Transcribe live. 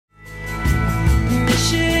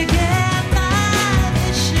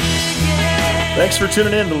Thanks for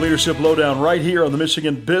tuning in to Leadership Lowdown right here on the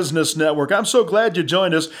Michigan Business Network. I'm so glad you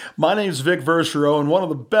joined us. My name's Vic Verchereau, and one of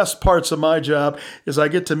the best parts of my job is I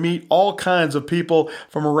get to meet all kinds of people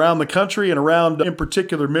from around the country and around, in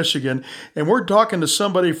particular, Michigan. And we're talking to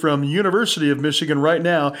somebody from University of Michigan right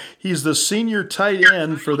now. He's the senior tight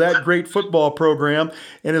end for that great football program,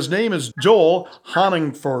 and his name is Joel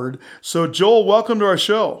Honigford. So, Joel, welcome to our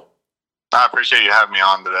show. I appreciate you having me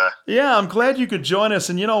on today. Yeah, I'm glad you could join us.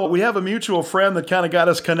 And, we have a mutual friend that kind of got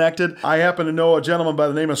us connected. I happen to know a gentleman by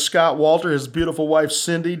the name of Scott Walter, his beautiful wife,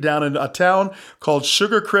 Cindy, down in a town called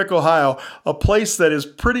Sugar Creek, Ohio, a place that is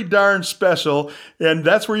pretty darn special. And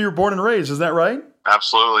that's where you were born and raised. Is that right?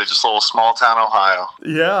 Absolutely. Just a little small town, Ohio.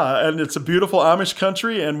 Yeah, and it's a beautiful Amish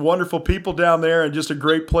country and wonderful people down there and just a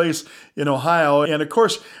great place in Ohio. And, of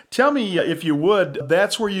course, tell me, if you would,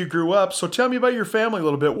 that's where you grew up. So tell me about your family a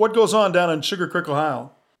little bit. What goes on down in Sugar Creek,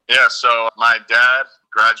 Ohio? Yeah, so my dad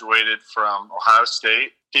graduated from Ohio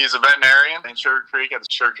State. He's a veterinarian in Sugar Creek at the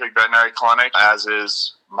Sugar Creek Veterinary Clinic, as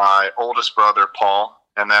is my oldest brother, Paul.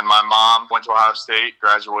 And then my mom went to Ohio State,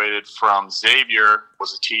 graduated from Xavier,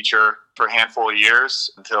 was a teacher for a handful of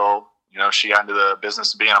years until, she got into the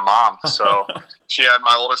business of being a mom. So she had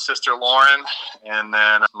my oldest sister, Lauren, and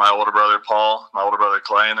then my older brother, Paul, my older brother,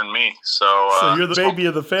 Clay, and then me. So you're the baby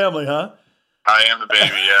of the family, huh? I am the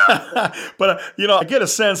baby, yeah. But, I get a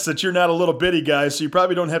sense that you're not a little bitty guy, so you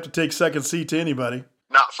probably don't have to take second seat to anybody.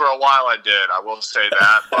 Not for a while I did, I will say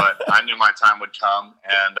that, but I knew my time would come,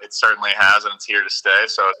 and it certainly has, and it's here to stay,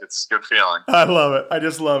 so it's a good feeling. I love it. I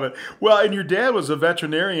just love it. Well, and your dad was a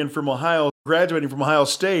veterinarian from Ohio, graduating from Ohio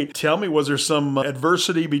State. Tell me, was there some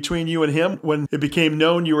adversity between you and him when it became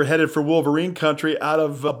known you were headed for Wolverine country out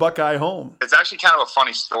of a Buckeye home? It's actually kind of a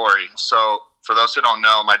funny story. So for those who don't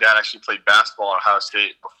know, my dad actually played basketball at Ohio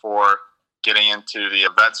State before getting into the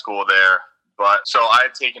vet school there. But so I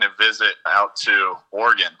had taken a visit out to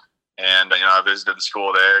Oregon, and I visited the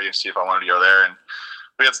school there to see if I wanted to go there. And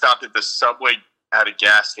we had stopped at the Subway at a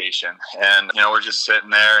gas station, and we're just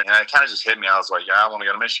sitting there, and it kind of just hit me. I was like, yeah, I want to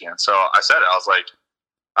go to Michigan. So I said it. I was like,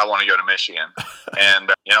 I want to go to Michigan.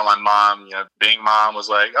 And my mom, being mom, was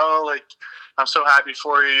like, oh, like, I'm so happy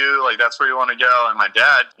for you. Like, that's where you want to go. And my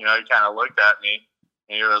dad, he kind of looked at me,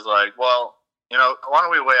 and he was like, well, why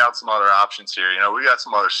don't we weigh out some other options here? We got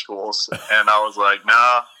some other schools. And I was like,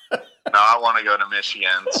 no, I want to go to Michigan.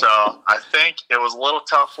 So I think it was a little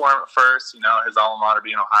tough for him at first, his alma mater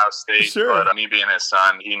being Ohio State. Sure. But me being his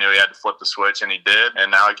son, he knew he had to flip the switch, and he did. And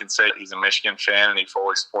now I can say he's a Michigan fan, and he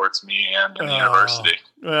fully supports me and the university.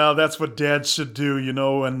 Well, that's what dads should do,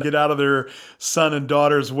 and get out of their son and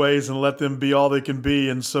daughter's ways and let them be all they can be.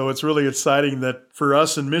 And so it's really exciting that for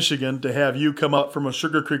us in Michigan to have you come up from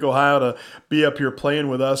Sugar Creek, Ohio to be up here playing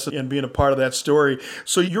with us and being a part of that story.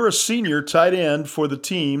 So you're a senior tight end for the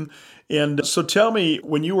team. And so tell me,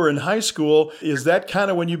 when you were in high school, is that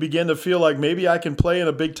kind of when you began to feel like maybe I can play in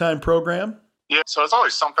a big-time program? Yeah, so it's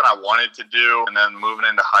always something I wanted to do. And then moving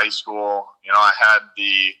into high school, I had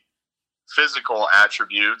the physical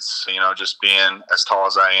attributes, just being as tall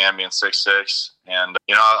as I am, being 6'6". And,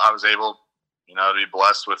 I was able, to be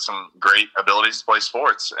blessed with some great abilities to play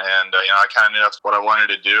sports. And, I kind of knew that's what I wanted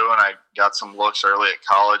to do. And I got some looks early at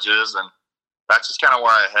colleges, and that's just kind of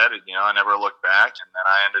where I headed. I never looked back. And then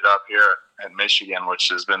I ended up here at Michigan, which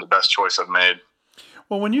has been the best choice I've made.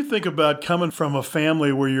 Well, when you think about coming from a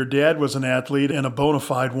family where your dad was an athlete and a bona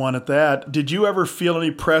fide one at that, did you ever feel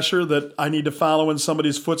any pressure that I need to follow in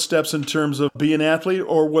somebody's footsteps in terms of being an athlete,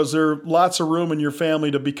 or was there lots of room in your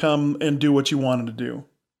family to become and do what you wanted to do?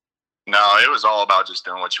 No, it was all about just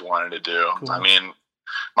doing what you wanted to do. Cool. I mean,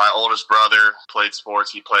 my oldest brother played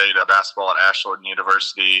sports. He played basketball at Ashland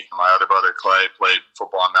University. My other brother, Clay, played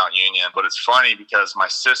football at Mount Union. But it's funny because my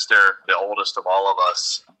sister, the oldest of all of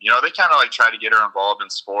us, they kind of like tried to get her involved in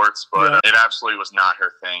sports, but it absolutely was not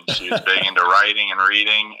her thing. She was big into writing and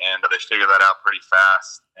reading, and they figured that out pretty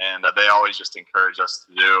fast. And they always just encouraged us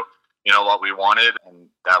to do, what we wanted. And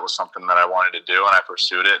that was something that I wanted to do, and I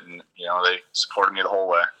pursued it. And, they supported me the whole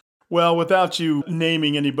way. Well, without you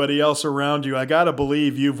naming anybody else around you, I got to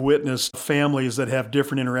believe you've witnessed families that have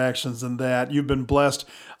different interactions than that. You've been blessed,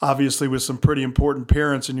 obviously, with some pretty important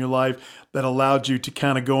parents in your life that allowed you to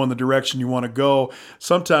kind of go in the direction you want to go.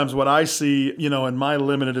 Sometimes what I see, in my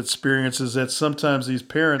limited experience is that sometimes these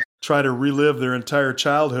parents try to relive their entire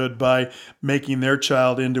childhood by making their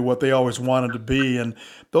child into what they always wanted to be. And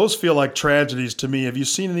those feel like tragedies to me. Have you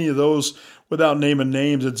seen any of those, without naming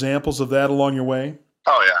names, examples of that along your way?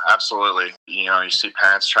 Oh, yeah, absolutely. You see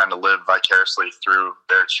parents trying to live vicariously through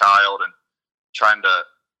their child and trying to,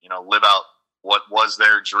 live out what was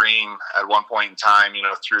their dream at one point in time,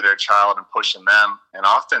 through their child and pushing them. And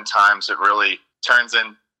oftentimes it really turns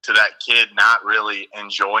into that kid not really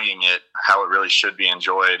enjoying it how it really should be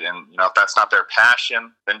enjoyed. And, if that's not their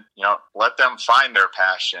passion, then, let them find their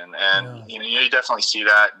passion. And, you definitely see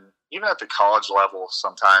that. And even at the college level,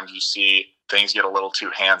 sometimes you see things get a little too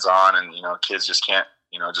hands-on and, kids just can't,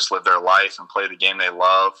 just live their life and play the game they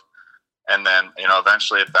love. And then,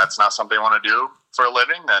 eventually if that's not something they want to do for a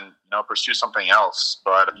living, then, pursue something else.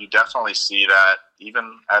 But you definitely see that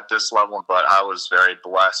even at this level. But I was very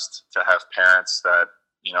blessed to have parents that,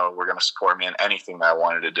 were going to support me in anything that I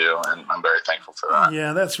wanted to do. And I'm very thankful for that.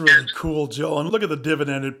 Yeah, that's really cool, Joel. And look at the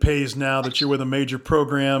dividend it pays now that you're with a major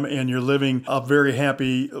program and you're living a very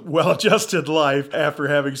happy, well-adjusted life after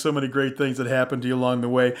having so many great things that happened to you along the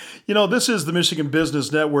way. This is the Michigan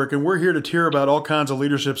Business Network, and we're here to hear about all kinds of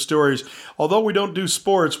leadership stories. Although we don't do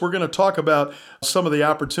sports, we're going to talk about some of the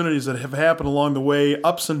opportunities that have happened along the way,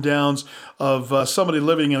 ups and downs of somebody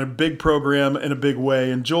living in a big program in a big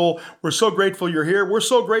way. And Joel, we're so grateful you're here.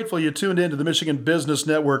 We're so grateful you tuned in to the Michigan Business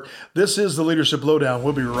Network. This is the Leadership Lowdown.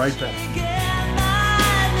 We'll be right back.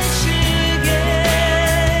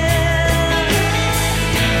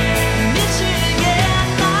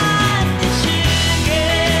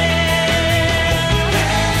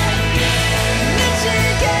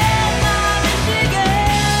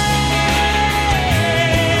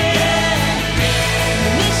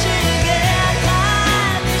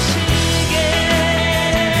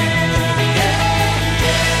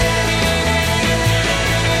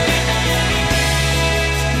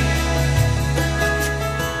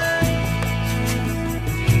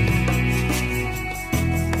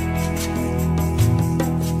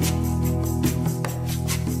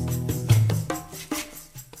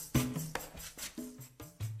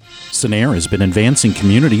 Sanair has been advancing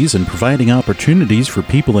communities and providing opportunities for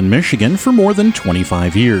people in Michigan for more than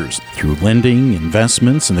 25 years. Through lending,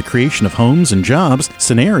 investments, and the creation of homes and jobs,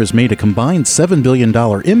 Sanair has made a combined $7 billion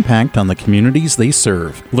impact on the communities they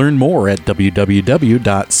serve. Learn more at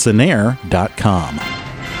www.sanair.com.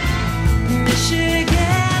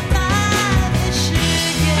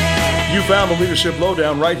 You found the Leadership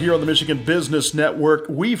Lowdown right here on the Michigan Business Network.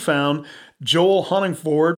 We found Joel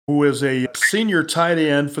Huntingford, who is a senior tight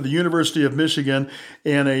end for the University of Michigan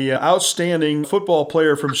and a outstanding football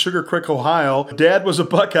player from Sugar Creek, Ohio. Dad was a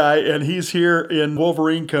Buckeye, and he's here in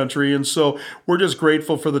Wolverine country. And so we're just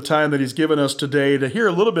grateful for the time that he's given us today to hear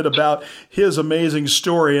a little bit about his amazing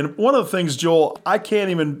story. And one of the things, Joel, I can't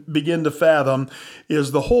even begin to fathom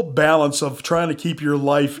is the whole balance of trying to keep your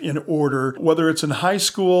life in order, whether it's in high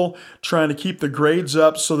school, trying to keep the grades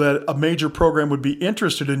up so that a major program would be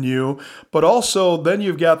interested in you, but also then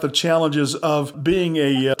you've got the challenges of being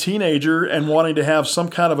a teenager and wanting to have some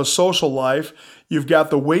kind of a social life. You've got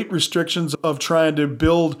the weight restrictions of trying to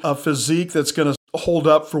build a physique that's going to hold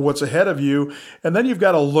up for what's ahead of you. And then you've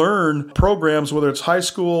got to learn programs, whether it's high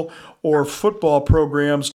school or football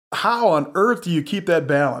programs. How on earth do you keep that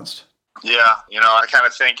balanced? Yeah, I kind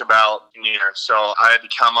of think about so I had to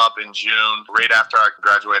come up in June, right after I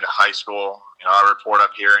graduated high school. I report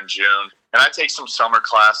up here in June. And I take some summer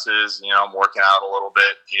classes, I'm working out a little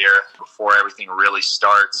bit here before everything really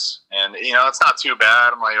starts. And, it's not too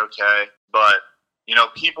bad. I'm like, okay. But,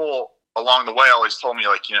 people along the way always told me,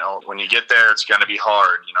 like, when you get there, it's going to be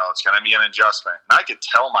hard. It's going to be an adjustment. And I could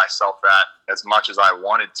tell myself that as much as I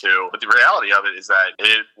wanted to. But the reality of it is that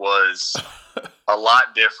it was a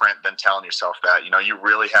lot different than telling yourself that. You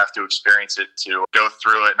really have to experience it to go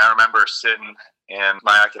through it. And I remember sitting in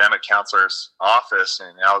my academic counselor's office,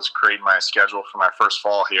 and I was creating my schedule for my first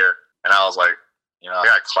fall here. And I was like, I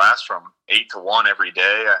got class from 8 to 1 every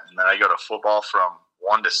day, and then I go to football from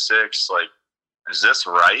 1 to 6. Like, is this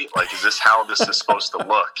right? Like, is this how this is supposed to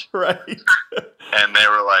look? Right. And they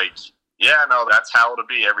were like, yeah, no, that's how it'll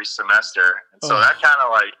be every semester. And so that kind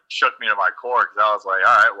of like shook me to my core, because I was like,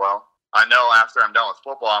 all right, well, I know after I'm done with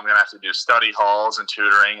football, I'm going to have to do study halls and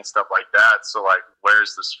tutoring and stuff like that. So, like,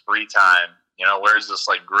 where's this free time? Where's this,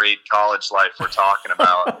 like, great college life we're talking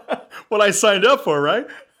about? What I signed up for, right?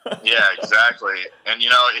 Yeah, exactly. And,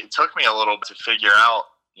 it took me a little bit to figure out,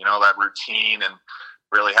 that routine and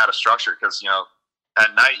really how to structure, because,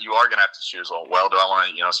 at night you are going to have to choose, well, do I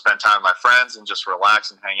want to, spend time with my friends and just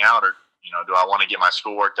relax and hang out, or, do I want to get my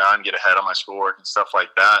schoolwork done, get ahead on my schoolwork and stuff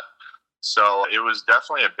like that? So it was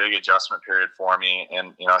definitely a big adjustment period for me,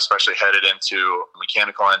 and especially headed into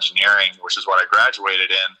mechanical engineering, which is what I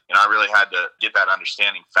graduated in. I really had to get that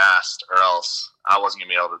understanding fast, or else I wasn't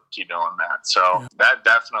gonna be able to keep doing that. So that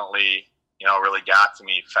definitely really got to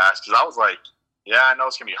me fast, because I was like, yeah, I know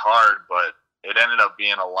it's gonna be hard, but it ended up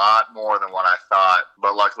being a lot more than what I thought.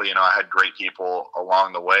 But luckily, I had great people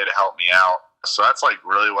along the way to help me out. So that's like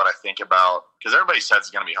really what I think about, because everybody says it's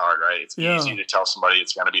going to be hard, right? It's easy to tell somebody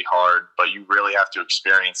it's going to be hard, but you really have to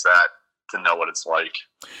experience that to know what it's like.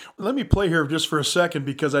 Let me play here just for a second,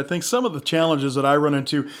 because I think some of the challenges that I run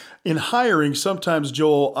into in hiring, sometimes,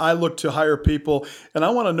 Joel, I look to hire people and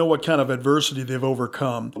I want to know what kind of adversity they've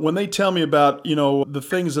overcome. When they tell me about, the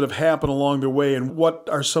things that have happened along the way and what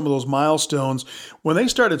are some of those milestones, when they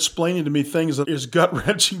start explaining to me things that is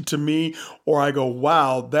gut-wrenching to me, or I go,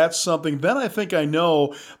 wow, that's something, then I think I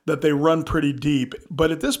know that they run pretty deep.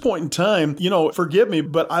 But at this point in time, forgive me,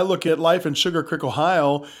 but I look at life in Sugar Creek,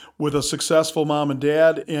 Ohio, with a successful mom and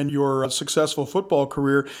dad and your successful football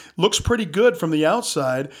career, looks pretty good from the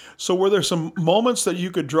outside. So were there some moments that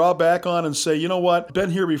you could draw back on and say, you know what,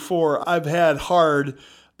 been here before, I've had hard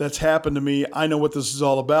that's happened to me, I know what this is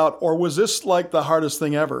all about? Or was this like the hardest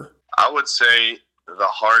thing ever? I would say the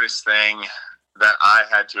hardest thing that I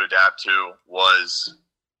had to adapt to was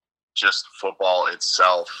just football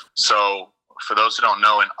itself. So for those who don't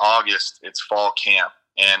know, in August, it's fall camp,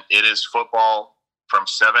 and it is football from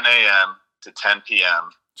 7 a.m. to 10 p.m.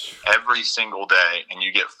 every single day, and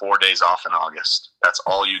you get 4 days off in August. That's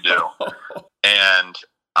all you do. And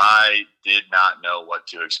I did not know what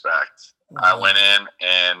to expect. I went in,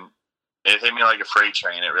 and it hit me like a freight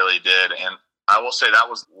train. It really did. And I will say that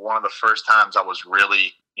was one of the first times I was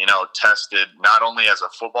really, tested, not only as a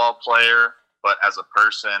football player, but as a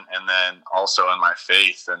person, and then also in my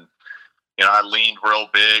faith. And I leaned real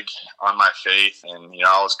big on my faith, and,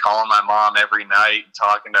 I was calling my mom every night,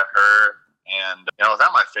 talking to her. And,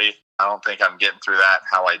 without my faith, I don't think I'm getting through that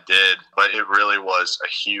how I did. But it really was a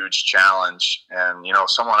huge challenge. And,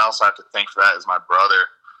 someone else I have to thank for that is my brother.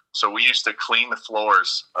 So we used to clean the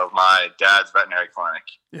floors of my dad's veterinary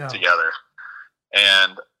clinic together.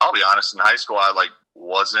 And I'll be honest, in high school, I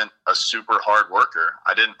wasn't a super hard worker.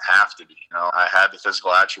 I didn't have to be. I had the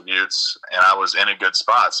physical attributes, and I was in a good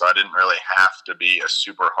spot, so I didn't really have to be a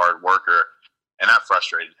super hard worker. And that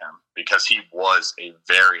frustrated him because he was a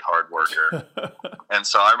very hard worker. And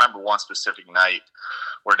so I remember one specific night,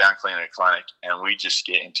 we're down cleaning a clinic, and we just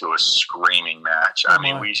get into a screaming match.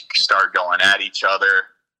 We start going at each other.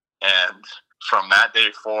 And from that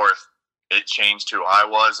day forth, it changed who I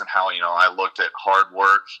was and how, I looked at hard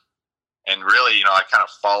work. And really, I kind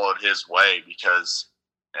of followed his way because,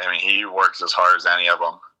 he works as hard as any of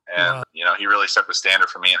them. And, he really set the standard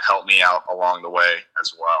for me and helped me out along the way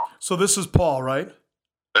as well. So this is Paul, right?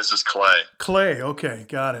 This is Clay. Clay, okay,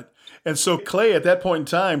 got it. And so Clay, at that point in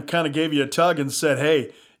time, kind of gave you a tug and said,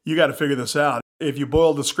 hey, you got to figure this out. If you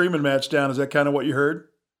boiled the screaming match down, is that kind of what you heard?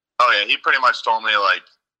 Oh, yeah. He pretty much told me,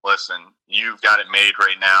 listen, you've got it made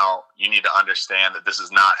right now. You need to understand that this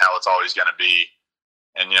is not how it's always going to be.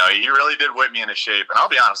 And, he really did whip me into shape. And I'll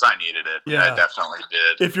be honest, I needed it. Yeah. I definitely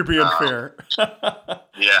did. If you're being fair.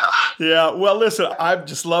 Yeah. Yeah. Well, listen, I'm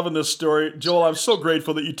just loving this story. Joel, I'm so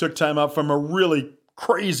grateful that you took time out from a really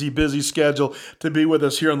crazy busy schedule to be with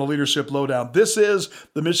us here on the Leadership Lowdown. This is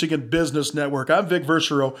the Michigan Business Network. I'm Vic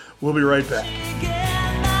Verchereau. We'll be right back.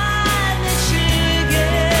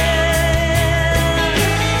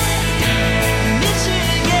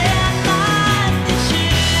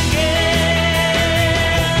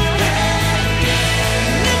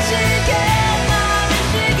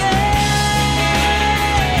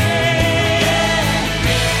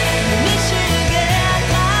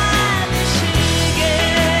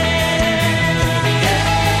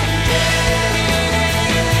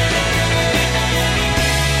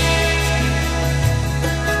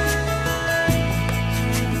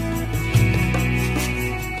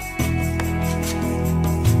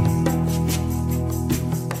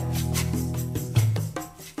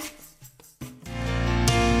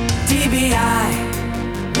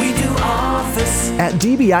 At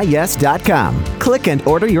DBIYes.com. Click and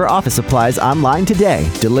order your office supplies online today,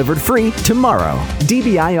 delivered free tomorrow.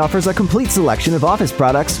 DBI offers a complete selection of office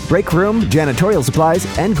products, break room, janitorial supplies,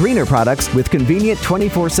 and greener products with convenient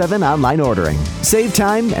 24/7 online ordering. Save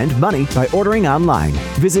time and money by ordering online.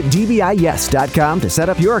 Visit DBIYes.com to set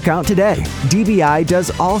up your account today. DBI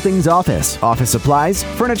does all things office supplies,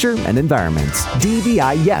 furniture, and environments.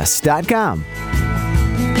 DBIYes.com.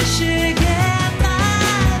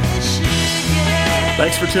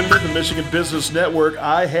 Thanks for tuning in to the Michigan Business Network.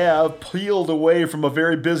 I have peeled away from a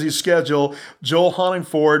very busy schedule Joel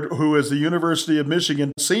Honigford, who is the University of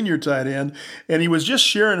Michigan senior tight end, and he was just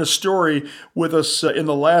sharing a story with us in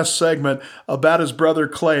the last segment about his brother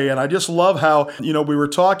Clay. And I just love how, we were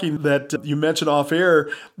talking that you mentioned off air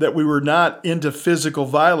that we were not into physical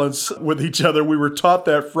violence with each other. We were taught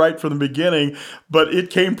that right from the beginning, but it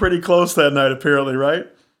came pretty close that night apparently, right?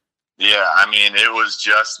 Yeah, I mean, it was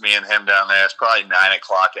just me and him down there. It's probably 9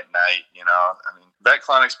 o'clock at night, you know. I mean, vet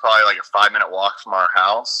clinic's probably like a 5-minute walk from our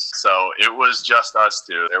house. So it was just us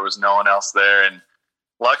two. There was no one else there. And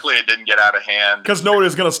luckily it didn't get out of hand. Because nobody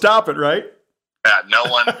was going to stop it, right? Yeah, no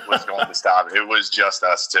one was going to stop it. It was just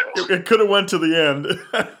us two. It could have went to the end.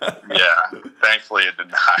 Yeah, thankfully it did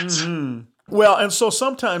not. Mm-hmm. Well, and so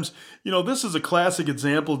sometimes, you know, this is a classic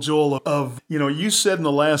example, Joel, of, you know, you said in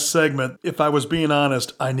the last segment, if I was being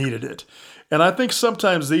honest, I needed it. And I think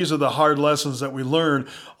sometimes these are the hard lessons that we learn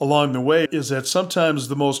along the way, is that sometimes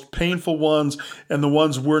the most painful ones and the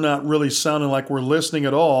ones we're not really sounding like we're listening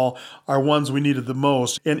at all are ones we needed the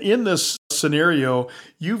most. And in this scenario,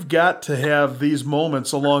 you've got to have these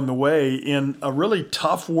moments along the way in a really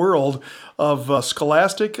tough world of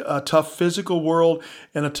scholastic, a tough physical world,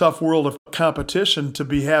 and a tough world of competition to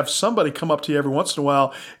have somebody come up to you every once in a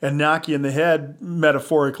while and knock you in the head,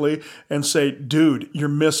 metaphorically, and say, dude, you're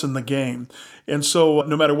missing the game. And so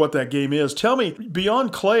no matter what that game is, tell me,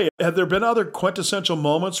 beyond Clay, have there been other quintessential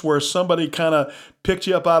moments where somebody kind of picked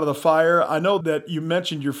you up out of the fire? I know that you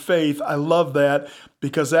mentioned your faith. I love that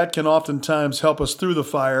because that can oftentimes help us through the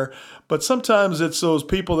fire. But sometimes it's those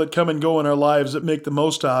people that come and go in our lives that make the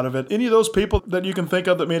most out of it. Any of those people that you can think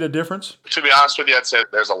of that made a difference? To be honest with you, I'd say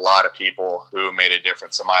there's a lot of people who made a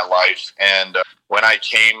difference in my life. And when I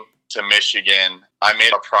came to Michigan, I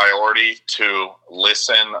made a priority to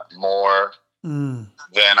listen more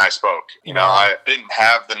than I spoke. You know, I didn't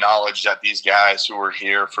have the knowledge that these guys who were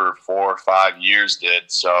here for 4 or 5 years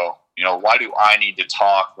did. So, you know, why do I need to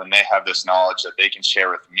talk when they have this knowledge that they can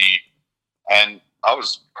share with me? And I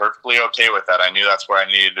was perfectly okay with that. I knew that's where I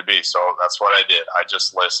needed to be. So that's what I did. I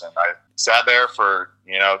just listened. I sat there for,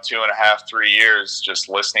 2.5, 3 years, just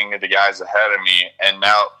listening to the guys ahead of me. And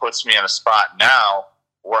now it puts me in a spot now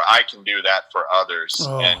where I can do that for others.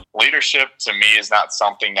 Oh. And leadership to me is not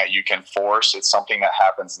something that you can force. It's something that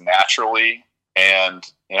happens naturally. And,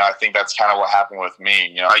 I think that's kind of what happened with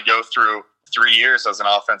me. I go through 3 years as an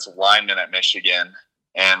offensive lineman at Michigan.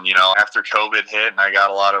 And, after COVID hit and I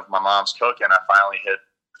got a lot of my mom's cooking, I finally hit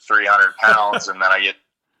 300 pounds. And then I get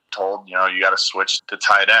told, you got to switch to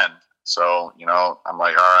tight end. So, I'm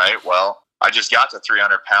like, all right, well, I just got to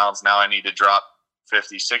 300 pounds. Now I need to drop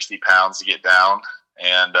 50, 60 pounds to get down.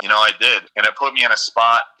 And, I did. And it put me in a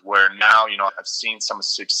spot where now, I've seen some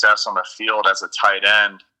success on the field as a tight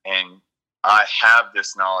end. And I have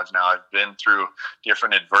this knowledge now. I've been through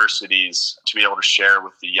different adversities to be able to share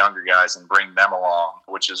with the younger guys and bring them along,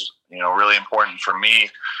 which is, really important for me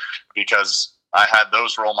because I had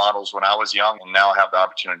those role models when I was young, and now I have the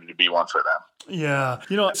opportunity to be one for them. Yeah.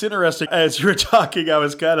 It's interesting. As you were talking, I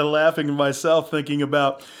was kind of laughing to myself thinking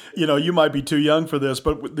about, you might be too young for this,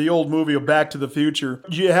 but the old movie of Back to the Future.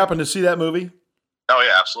 Did you happen to see that movie? Oh,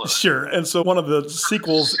 yeah, absolutely. Sure. And so one of the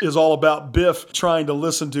sequels is all about Biff trying to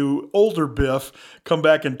listen to older Biff come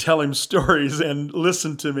back and tell him stories and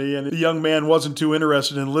listen to me. And the young man wasn't too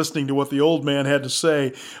interested in listening to what the old man had to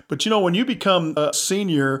say. But, when you become a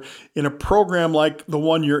senior in a program like the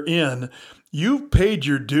one you're in, you've paid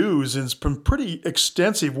your dues in some pretty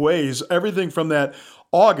extensive ways. Everything from that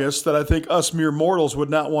August that I think us mere mortals would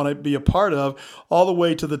not want to be a part of, all the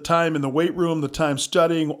way to the time in the weight room, the time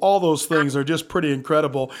studying, all those things are just pretty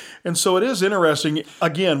incredible. And so it is interesting,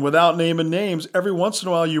 again, without naming names, every once in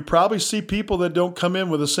a while you probably see people that don't come in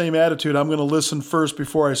with the same attitude, I'm going to listen first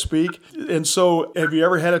before I speak. And so have you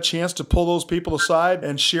ever had a chance to pull those people aside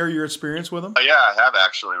and share your experience with them? Yeah, I have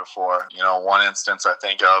actually before. One instance I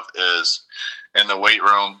think of is in the weight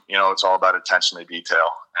room, it's all about attention to detail.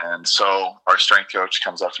 And so our strength coach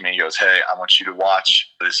comes up to me and goes, hey, I want you to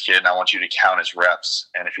watch this kid and I want you to count his reps.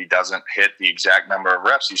 And if he doesn't hit the exact number of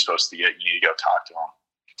reps he's supposed to get, you need to go talk to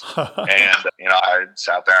him. And, I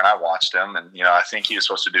sat there and I watched him and, I think he was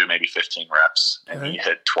supposed to do maybe 15 reps and he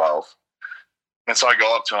hit 12. And so I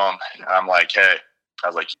go up to him and I'm like, hey,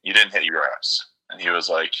 you didn't hit your reps. And he was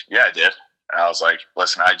like, yeah, I did. And I was like,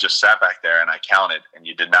 listen, I just sat back there and I counted and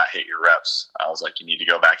you did not hit your reps. I was like, you need to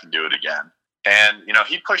go back and do it again. And,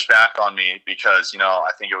 he pushed back on me because,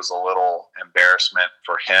 I think it was a little embarrassment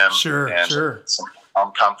for him. Sure. Some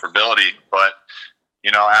uncomfortability. But,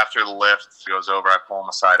 after the lift goes over, I pull him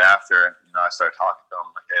aside after and, I started talking to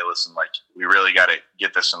him like, hey, listen, we really got to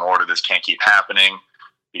get this in order. This can't keep happening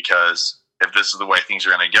because if this is the way things are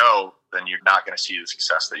going to go, then you're not going to see the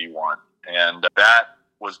success that you want. And that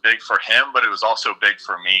was big for him, but it was also big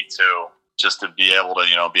for me too, just to be able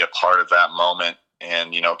to, be a part of that moment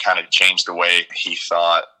and, kind of change the way he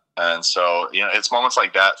thought. And so, it's moments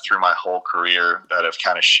like that through my whole career that have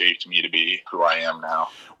kind of shaped me to be who I am now.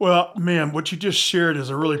 Well, man, what you just shared is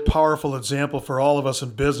a really powerful example for all of us in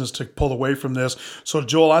business to pull away from this. So,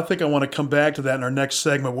 Joel, I think I want to come back to that in our next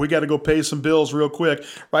segment. We got to go pay some bills real quick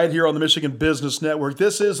right here on the Michigan Business Network.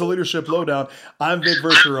 This is the Leadership Lowdown. I'm Vic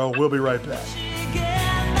Verchereau. We'll be right back.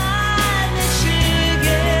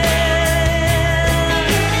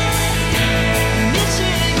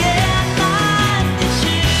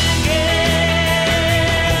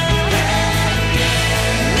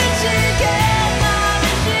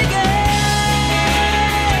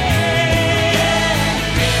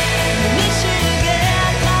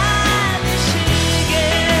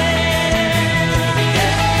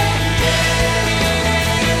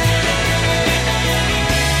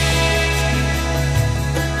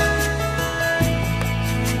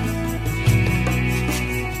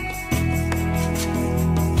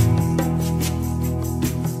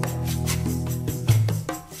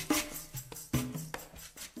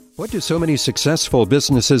 What do so many successful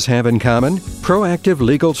businesses have in common? Proactive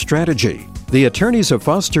legal strategy. The attorneys of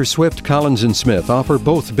Foster Swift Collins & Smith offer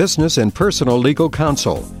both business and personal legal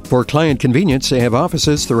counsel. For client convenience, they have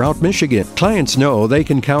offices throughout Michigan. Clients know they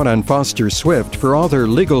can count on Foster Swift for all their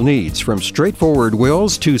legal needs, from straightforward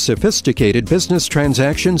wills to sophisticated business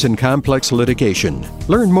transactions and complex litigation.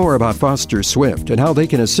 Learn more about Foster Swift and how they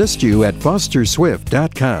can assist you at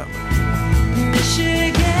fosterswift.com.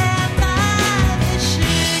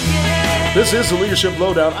 This is the Leadership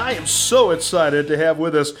Lowdown. I am so excited to have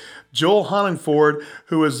with us Joel Honigford,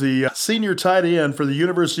 who is the senior tight end for the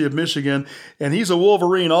University of Michigan, and he's a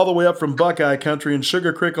Wolverine all the way up from Buckeye Country in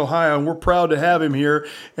Sugar Creek, Ohio, and we're proud to have him here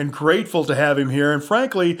and grateful to have him here, and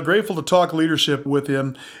frankly, grateful to talk leadership with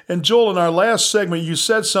him. And Joel, in our last segment, you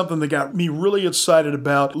said something that got me really excited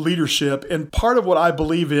about leadership, and part of what I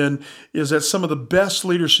believe in is that some of the best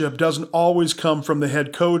leadership doesn't always come from the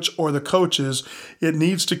head coach or the coaches. It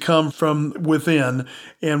needs to come from within,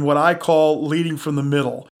 and what I call leading from the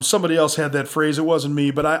middle. Somebody else had that phrase, it wasn't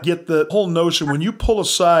me, but I get the whole notion when you pull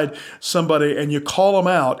aside somebody and you call them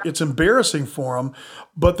out, it's embarrassing for them,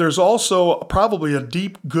 but there's also probably a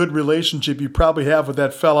deep, good relationship you probably have with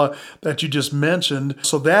that fella that you just mentioned.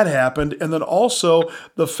 So that happened. And then also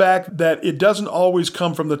the fact that it doesn't always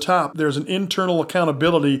come from the top. There's an internal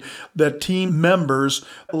accountability that team members,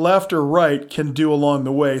 left or right, can do along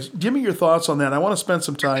the way. Give me your thoughts on that. I want to spend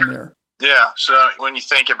some time there. Yeah, so when you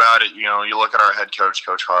think about it, you look at our head coach,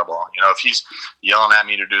 Coach Harbaugh. If he's yelling at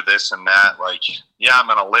me to do this and that, yeah, I'm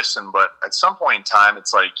going to listen. But at some point in time,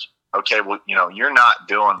 it's like, okay, well, you're not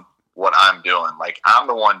doing what I'm doing. I'm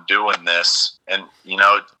the one doing this. And,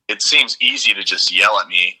 it seems easy to just yell at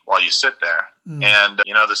me while you sit there. Mm. And,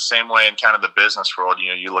 the same way in kind of the business world,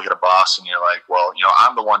 you look at a boss and you're like, well,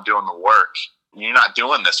 I'm the one doing the work. You're not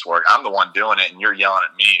doing this work. I'm the one doing it and you're yelling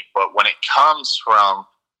at me. But when it comes from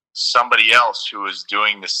somebody else who is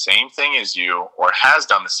doing the same thing as you or has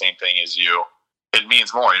done the same thing as you, it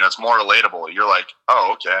means more. It's more relatable. You're like,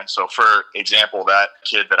 oh, okay. So for example, that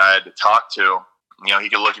kid that I had to talk to, he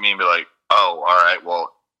could look at me and be like, oh, all right,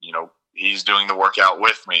 well, he's doing the workout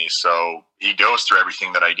with me. So he goes through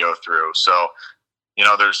everything that I go through. So,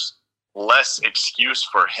 there's less excuse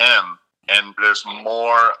for him and there's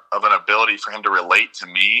more of an ability for him to relate to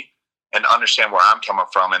me and understand where I'm coming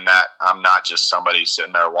from, and that I'm not just somebody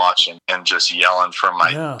sitting there watching and just yelling from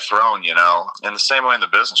my throne, In the same way in the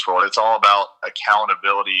business world, it's all about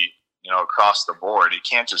accountability, across the board. It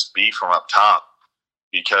can't just be from up top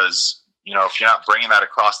because, if you're not bringing that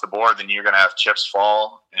across the board, then you're going to have chips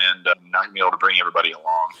fall and not going to be able to bring everybody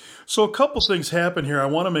along. So a couple things happen here. I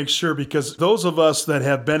want to make sure, because those of us that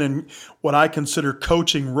have been in what I consider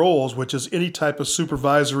coaching roles, which is any type of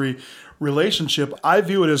supervisory relationship, I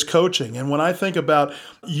view it as coaching. And when I think about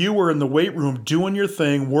you were in the weight room doing your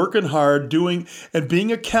thing, working hard, doing and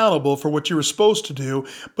being accountable for what you were supposed to do.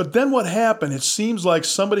 But then what happened? It seems like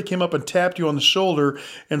somebody came up and tapped you on the shoulder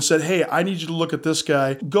and said, hey, I need you to look at this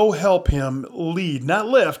guy. Go help him lead, not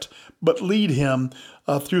lift, but lead him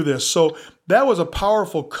through this. So that was a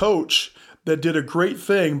powerful coach that did a great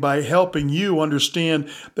thing by helping you understand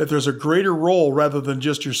that there's a greater role rather than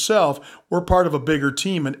just yourself. We're part of a bigger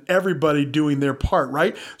team and everybody doing their part,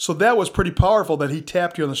 right? So that was pretty powerful that he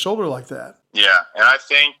tapped you on the shoulder like that. Yeah, and I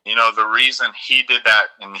think, the reason he did that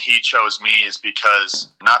and he chose me is because,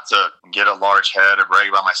 not to get a large head or brag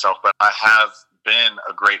about myself, but I have been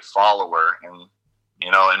a great follower. And,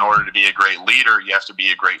 in order to be a great leader, you have to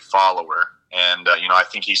be a great follower. And, I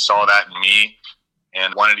think he saw that in me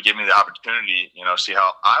and wanted to give me the opportunity, see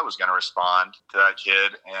how I was going to respond to that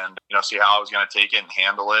kid and, see how I was going to take it and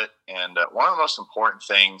handle it. And one of the most important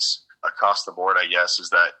things across the board, I guess, is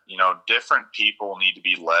that, different people need to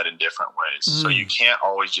be led in different ways. So you can't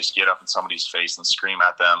always just get up in somebody's face and scream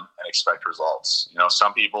at them and expect results.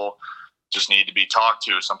 Some people just need to be talked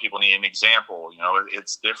to. Some people need an example.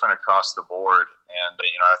 It's different across the board. And,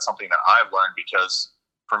 that's something that I've learned because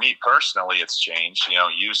for me personally, it's changed.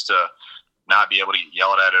 Used to not be able to get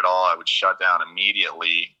yelled at all. I would shut down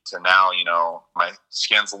immediately to now, my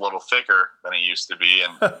skin's a little thicker than it used to be.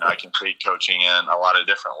 And I can take coaching in a lot of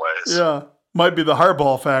different ways. Yeah. Might be the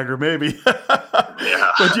hardball factor, maybe.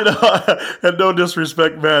 Yeah. But, and no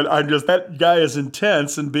disrespect, man, that guy is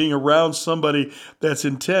intense, and being around somebody that's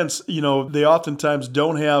intense, they oftentimes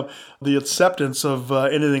don't have the acceptance of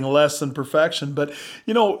anything less than perfection. But,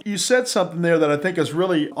 you said something there that I think is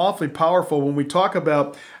really awfully powerful when we talk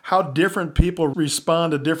about how different people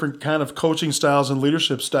respond to different kind of coaching styles and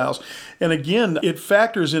leadership styles. And again, it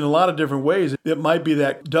factors in a lot of different ways. It might be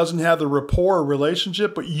that doesn't have the rapport or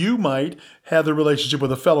relationship, but you might have the relationship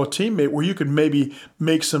with a fellow teammate where you can maybe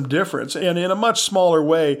make some difference. And in a much smaller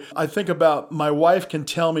way, I think about my wife can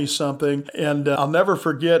tell me something, and I'll never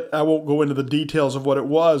forget, I won't go into the details of what it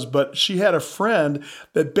was, but she had a friend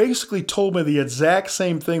that basically told me the exact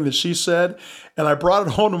same thing that she said. And I brought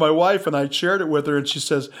it home to my wife and I shared it with her, and she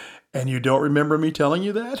says, "And you don't remember me telling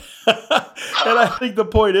you that?" And I think the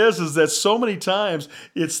point is that so many times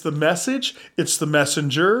it's the message, it's the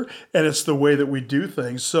messenger, and it's the way that we do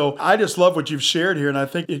things. So I just love what you've shared here, and I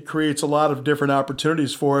think it creates a lot of different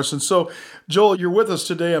opportunities for us. And so, Joel, you're with us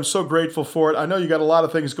today. I'm so grateful for it. I know you got a lot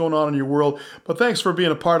of things going on in your world, but thanks for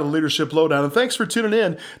being a part of the Leadership Lowdown, and thanks for tuning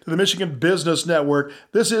in to the Michigan Business Network.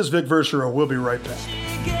 This is Vic Verchereau. We'll be right back.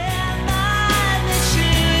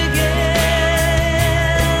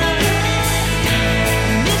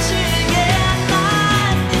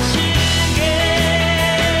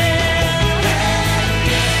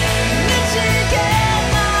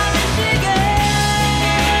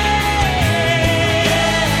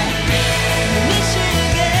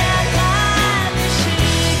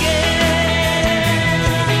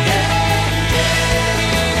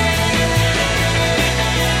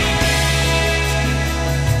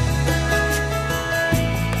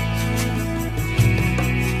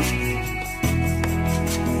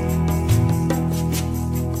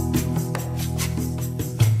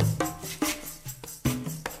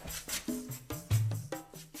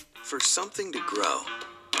 For something to grow,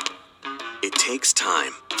 it takes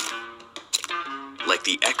time. Like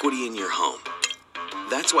the equity in your home.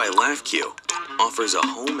 That's why LAFQ offers a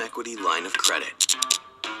home equity line of credit.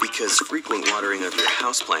 Because frequent watering of your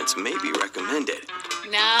houseplants may be recommended.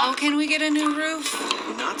 Now can we get a new roof?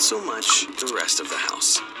 Not so much the rest of the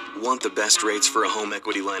house. Want the best rates for a home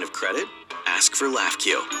equity line of credit? Ask for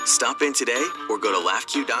LAFQ. Stop in today or go to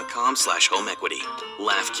LAFQ.com/homeequity.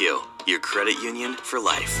 LAFQ, your credit union for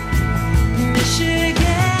life.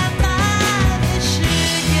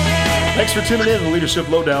 Thanks for tuning in to the Leadership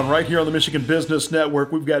Lowdown right here on the Michigan Business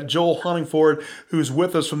Network. We've got Joel Huntingford, who's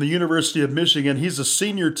with us from the University of Michigan. He's a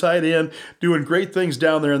senior tight end doing great things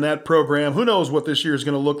down there in that program. Who knows what this year is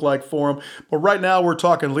going to look like for him. But right now we're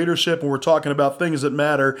talking leadership and we're talking about things that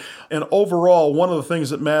matter. And overall, one of the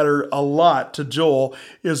things that matter a lot to Joel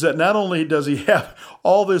is that not only does he have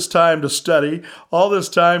all this time to study, all this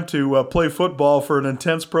time to play football for an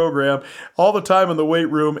intense program, all the time in the weight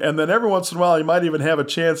room, and then every once in a while he might even have a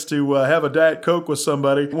chance to have a Diet Coke with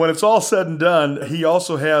somebody. When it's all said and done, he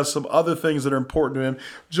also has some other things that are important to him.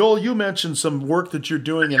 Joel, you mentioned some work that you're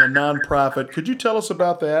doing in a nonprofit. Could you tell us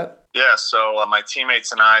about that? Yeah, so my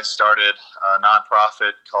teammates and I started a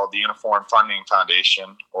nonprofit called the Uniform Funding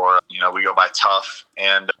Foundation, or, we go by TUF,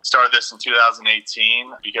 and started this in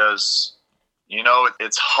 2018 because,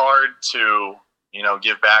 it's hard to,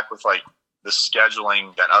 give back with the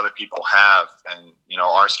scheduling that other people have, and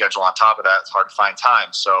our schedule on top of that, it's hard to find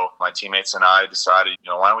time. So my teammates and I decided,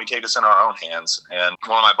 why don't we take this in our own hands? And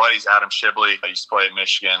one of my buddies, Adam Shibley, I used to play at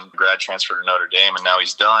Michigan, grad transferred to Notre Dame, and now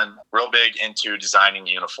he's done. Real big into designing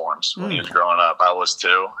uniforms when he was growing up. I was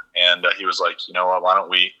too. And he was like, why don't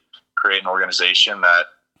we create an organization that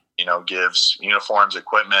gives uniforms,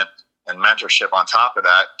 equipment, and mentorship on top of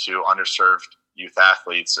that to underserved youth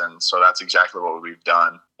athletes. And so that's exactly what we've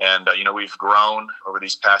done. And, we've grown over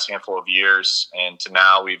these past handful of years, and to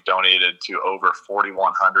now we've donated to over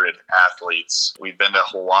 4,100 athletes. We've been to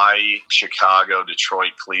Hawaii, Chicago,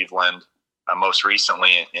 Detroit, Cleveland, most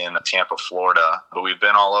recently in Tampa, Florida. But we've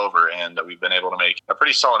been all over, and we've been able to make a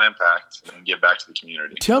pretty solid impact and give back to the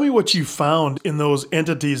community. Tell me what you found in those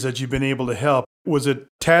entities that you've been able to help. Was it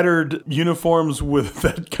tattered uniforms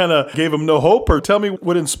that kind of gave them no hope? Or tell me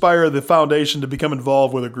what inspired the foundation to become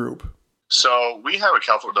involved with a group? So we have a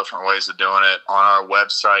couple of different ways of doing it. On our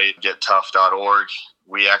website, gettough.org,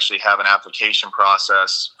 we actually have an application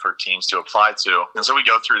process for teams to apply to. And so we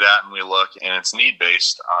go through that and we look, and it's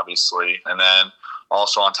need-based, obviously. And then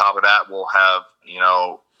also on top of that, we'll have,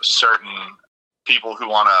 certain people who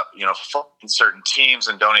want to, fund certain teams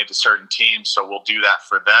and donate to certain teams. So we'll do that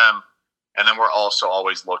for them. And then we're also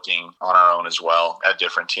always looking on our own as well at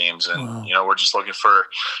different teams. And, we're just looking for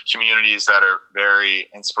communities that are very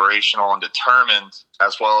inspirational and determined,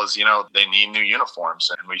 as well as, they need new uniforms.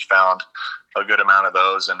 And we found a good amount of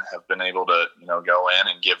those and have been able to, go in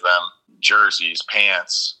and give them jerseys,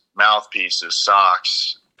 pants, mouthpieces,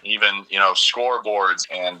 socks, even, scoreboards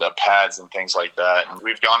and pads and things like that. And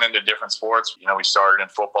we've gone into different sports. We started in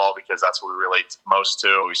football because that's what we relate most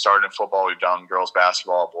to. We started in football. We've done girls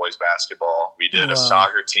basketball, boys basketball. We did a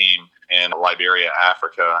soccer team in Liberia,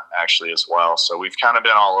 Africa, actually, as well. So we've kind of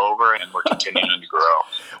been all over, and we're continuing to grow.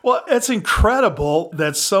 Well, it's incredible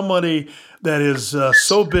that somebody that is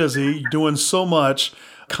so busy, doing so much,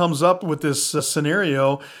 comes up with this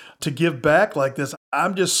scenario to give back like this.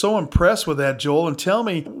 I'm just so impressed with that, Joel. And tell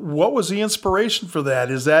me, what was the inspiration for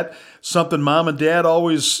that? Is that something mom and dad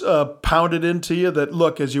always pounded into you, that,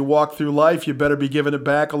 look, as you walk through life, you better be giving it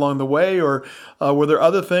back along the way? Or were there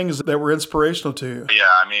other things that were inspirational to you?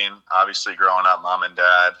 Yeah, obviously growing up, mom and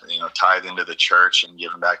dad, tied into the church and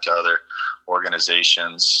giving back to other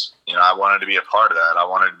organizations. I wanted to be a part of that. I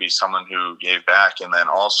wanted to be someone who gave back. And then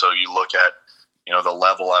also you look at, the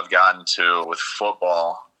level I've gotten to with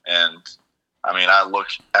football. And I look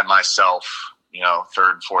at myself,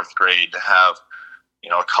 third and fourth grade, to have,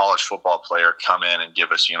 a college football player come in and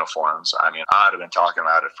give us uniforms. I'd have been talking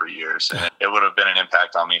about it for years, and it would have been an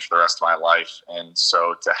impact on me for the rest of my life. And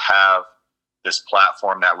so to have this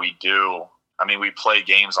platform that we do, we play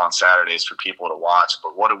games on Saturdays for people to watch,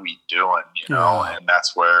 but what are we doing, And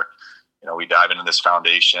that's where, we dive into this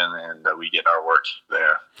foundation and we get our work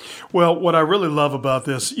there. Well, what I really love about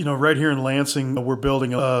this, right here in Lansing, we're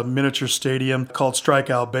building a miniature stadium called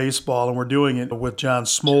Strikeout Baseball, and we're doing it with John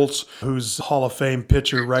Smoltz, who's a Hall of Fame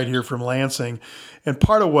pitcher right here from Lansing. And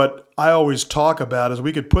part of what I always talk about is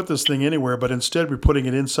we could put this thing anywhere, but instead we're putting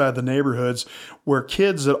it inside the neighborhoods where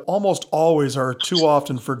kids that almost always are too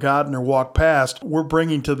often forgotten or walked past, we're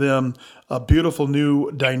bringing to them a beautiful new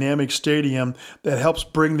dynamic stadium that helps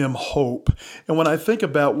bring them hope. And when I think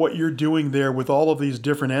about what you're doing there with all of these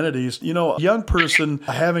different entities, a young person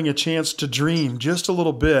having a chance to dream just a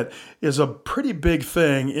little bit is a pretty big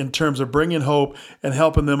thing in terms of bringing hope and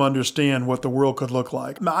helping them understand what the world could look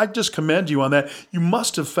like. I just commend you on that. You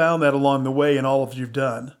must have found that along the way in all of you've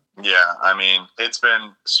done. Yeah, it's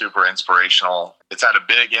been super inspirational. It's had a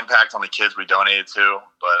big impact on the kids we donated to,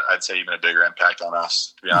 but I'd say even a bigger impact on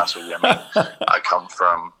us, to be honest with you. I come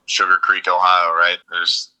from Sugar Creek, Ohio, right?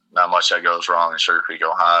 There's not much that goes wrong in Sugar Creek,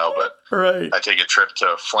 Ohio, but I take a trip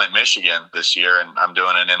to Flint, Michigan this year, and I'm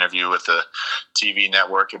doing an interview with the TV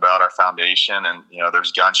network about our foundation, and,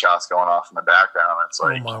 there's gunshots going off in the background. It's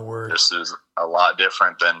like, oh my word, this is a lot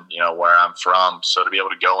different than, where I'm from. So to be able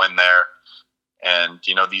to go in there, and,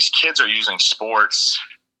 these kids are using sports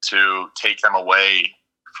to take them away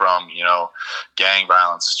from, gang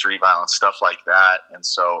violence, street violence, stuff like that. And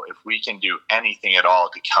so if we can do anything at all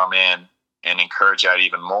to come in and encourage that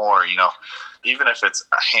even more, even if it's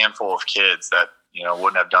a handful of kids that,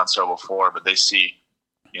 wouldn't have done so before, but they see,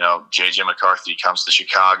 J.J. McCarthy comes to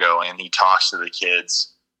Chicago and he talks to the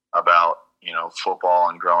kids about, football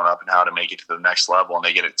and growing up and how to make it to the next level, and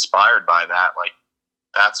they get inspired by that. Like,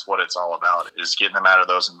 that's what it's all about, is getting them out of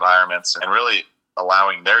those environments and really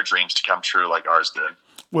allowing their dreams to come true like ours did.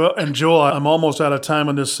 Well, and Joel, I'm almost out of time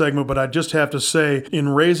on this segment, but I just have to say, in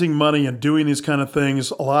raising money and doing these kind of things,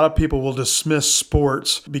 a lot of people will dismiss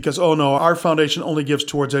sports because, oh no, our foundation only gives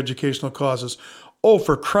towards educational causes. Oh,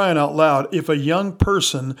 for crying out loud, if a young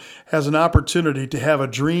person has an opportunity to have a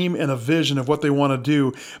dream and a vision of what they want to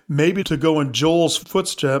do, maybe to go in Joel's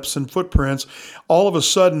footsteps and footprints, all of a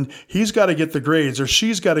sudden he's got to get the grades or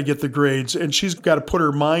she's got to get the grades and she's got to put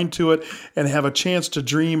her mind to it and have a chance to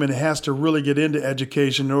dream and has to really get into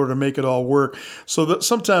education in order to make it all work. So that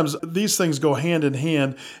sometimes these things go hand in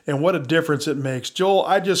hand, and what a difference it makes. Joel,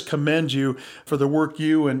 I just commend you for the work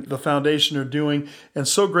you and the foundation are doing, and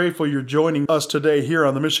so grateful you're joining us today here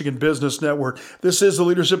on the Michigan Business Network. This is the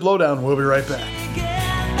Leadership Lowdown. We'll be right back.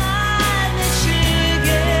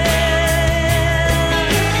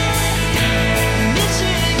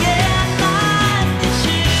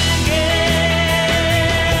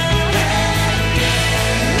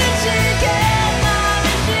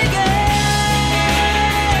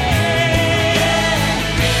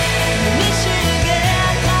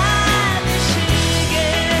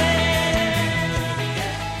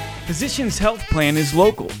 Physicians Health Plan is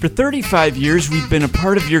local. For 35 years, we've been a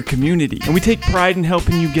part of your community, and we take pride in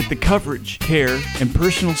helping you get the coverage, care, and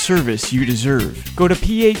personal service you deserve. Go to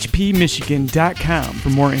phpmichigan.com for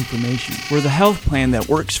more information. We're the health plan that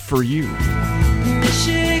works for you.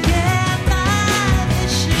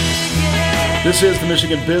 This is the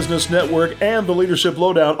Michigan Business Network and the Leadership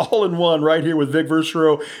Lowdown all in one right here with Vic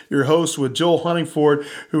Verchereau, your host, with Joel Huntingford,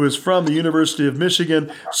 who is from the University of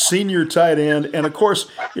Michigan, senior tight end. And of course,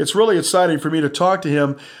 it's really exciting for me to talk to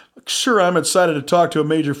him. Sure, I'm excited to talk to a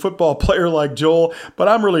major football player like Joel, but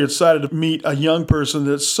I'm really excited to meet a young person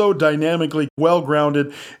that's so dynamically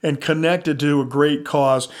well-grounded and connected to a great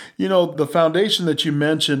cause. You know, the foundation that you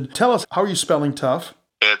mentioned, tell us, how are you spelling tough?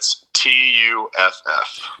 It's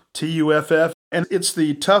TUFF. TUFF, and it's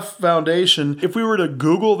the Tough Foundation. If we were to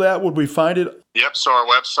Google that, would we find it? Yep, so our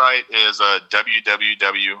website is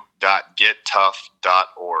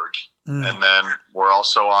www.gettough.org. And then we're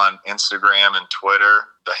also on Instagram and Twitter.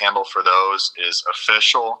 The handle for those is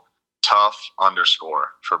official tough_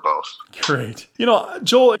 for both. Great. You know,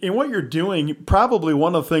 Joel, in what you're doing, probably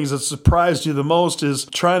one of the things that surprised you the most is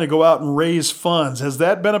trying to go out and raise funds. Has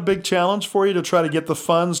that been a big challenge for you to try to get the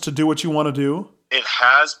funds to do what you want to do? It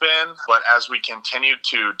has been, but as we continue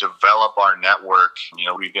to develop our network, you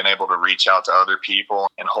know, we've been able to reach out to other people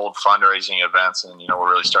and hold fundraising events. And, you know, we're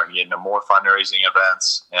really starting to get into more fundraising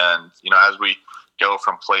events. And, you know, as we go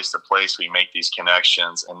from place to place, we make these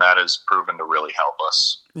connections, and that has proven to really help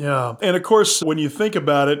us. Yeah. And of course, when you think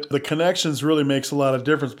about it, the connections really makes a lot of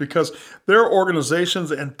difference because there are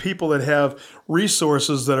organizations and people that have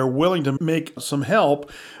resources that are willing to make some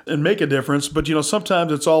help and make a difference. But, you know,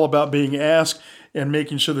 sometimes it's all about being asked and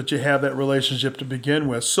making sure that you have that relationship to begin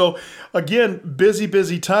with. So again,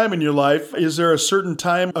 busy time in your life. Is there a certain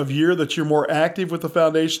time of year that you're more active with the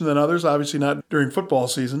foundation than others? Obviously not during football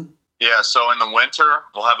season. Yeah, so in the winter,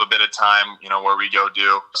 we'll have a bit of time, you know, where we go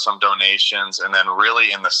do some donations. And then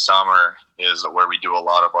really in the summer is where we do a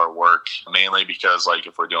lot of our work, mainly because, like,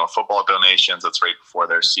 if we're doing football donations, it's right before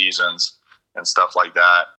their seasons and stuff like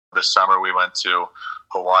that. This summer we went to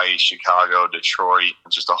Hawaii, Chicago, Detroit,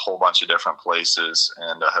 just a whole bunch of different places,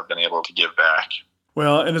 and have been able to give back.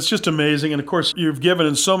 Well, and it's just amazing. And of course, you've given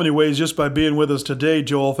in so many ways just by being with us today,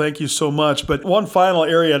 Joel. Thank you so much. But one final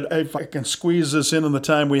area, if I can squeeze this in the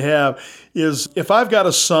time we have, is if I've got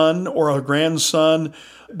a son or a grandson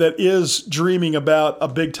that is dreaming about a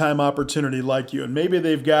big time opportunity like you, and maybe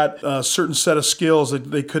they've got a certain set of skills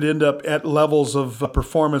that they could end up at levels of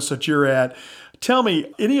performance that you're at. Tell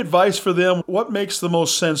me, any advice for them? What makes the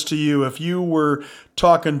most sense to you if you were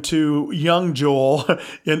talking to young Joel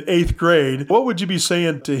in 8th grade? What would you be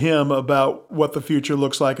saying to him about what the future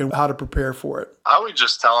looks like and how to prepare for it? I would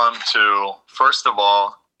just tell him to, first of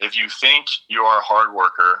all, if you think you are a hard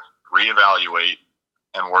worker, reevaluate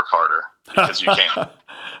and work harder because you can.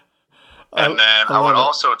 And then I would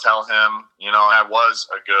also tell him, you know, I was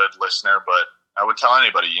a good listener, but I would tell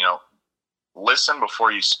anybody, you know, listen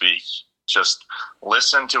before you speak. Just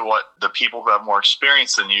listen to what the people who have more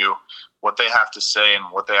experience than you, what they have to say and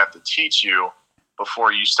what they have to teach you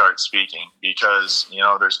before you start speaking. Because, you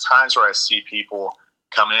know, there's times where I see people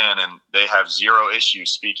come in and they have zero issue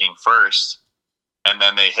speaking first, and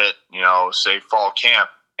then they hit, you know, say fall camp,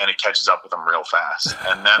 and it catches up with them real fast.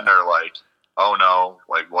 And then they're like, oh no,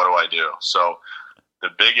 like, what do I do? So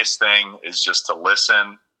the biggest thing is just to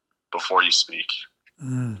listen before you speak.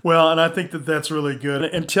 Well, and I think that that's really good.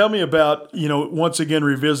 And tell me about, you know, once again,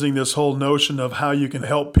 revisiting this whole notion of how you can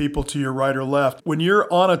help people to your right or left. When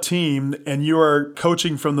you're on a team and you are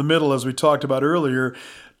coaching from the middle, as we talked about earlier,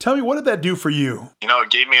 tell me, what did that do for you? You know, it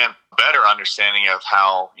gave me a better understanding of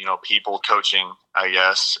how, you know, people coaching, I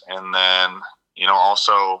guess. And then, you know,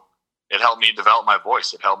 also it helped me develop my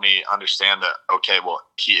voice. It helped me understand that, okay, well,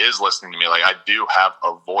 he is listening to me. Like, I do have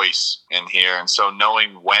a voice in here. And so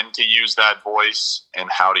knowing when to use that voice and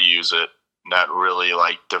how to use it, that really,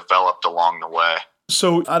 like, developed along the way.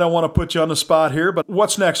 So I don't want to put you on the spot here, but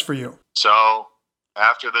what's next for you? So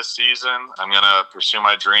after this season, I'm going to pursue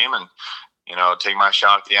my dream and, you know, take my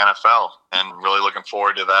shot at the NFL. And really looking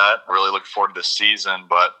forward to that. Really looking forward to this season.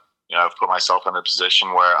 But, you know, I've put myself in a position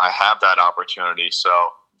where I have that opportunity.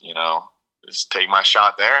 So, you know, just take my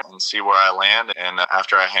shot there and see where I land. And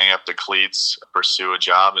after I hang up the cleats, pursue a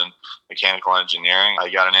job in mechanical engineering. I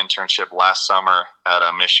got an internship last summer at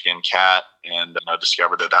a Michigan Cat, and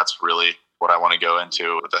discovered that that's really what I want to go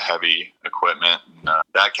into with the heavy equipment and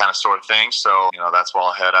that kind of sort of thing. So, that's where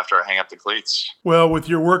I'll head after I hang up the cleats. Well, with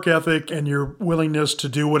your work ethic and your willingness to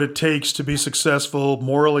do what it takes to be successful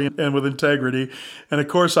morally and with integrity, and of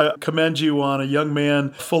course, I commend you on a young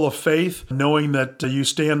man full of faith, knowing that you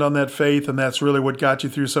stand on that faith, and that's really what got you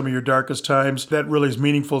through some of your darkest times. That really is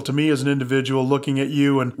meaningful to me as an individual looking at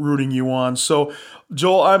you and rooting you on. So,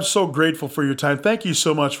 Joel, I'm so grateful for your time. Thank you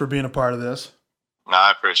so much for being a part of this. No,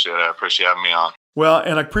 I appreciate it. I appreciate having me on. Well,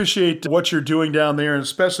 and I appreciate what you're doing down there, and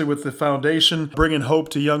especially with the foundation, bringing hope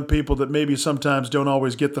to young people that maybe sometimes don't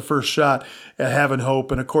always get the first shot at having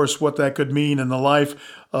hope. And of course, what that could mean in the life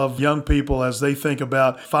of young people as they think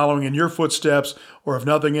about following in your footsteps, or if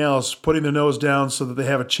nothing else, putting their nose down so that they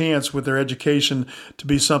have a chance with their education to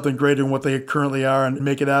be something greater than what they currently are and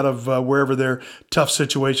make it out of wherever their tough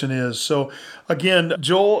situation is. So again,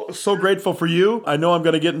 Joel, so grateful for you. I know I'm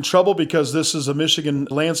going to get in trouble because this is a Michigan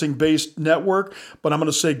Lansing-based network, but I'm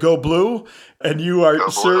going to say go blue. And you are,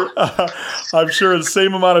 sir, I'm sure, in the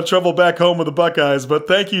same amount of trouble back home with the Buckeyes. But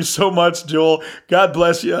thank you so much, Joel. God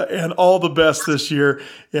bless you and all the best this year.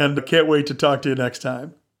 And can't wait to talk to you next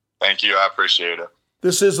time. Thank you. I appreciate it.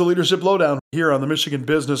 This is the Leadership Lowdown here on the Michigan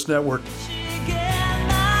Business Network.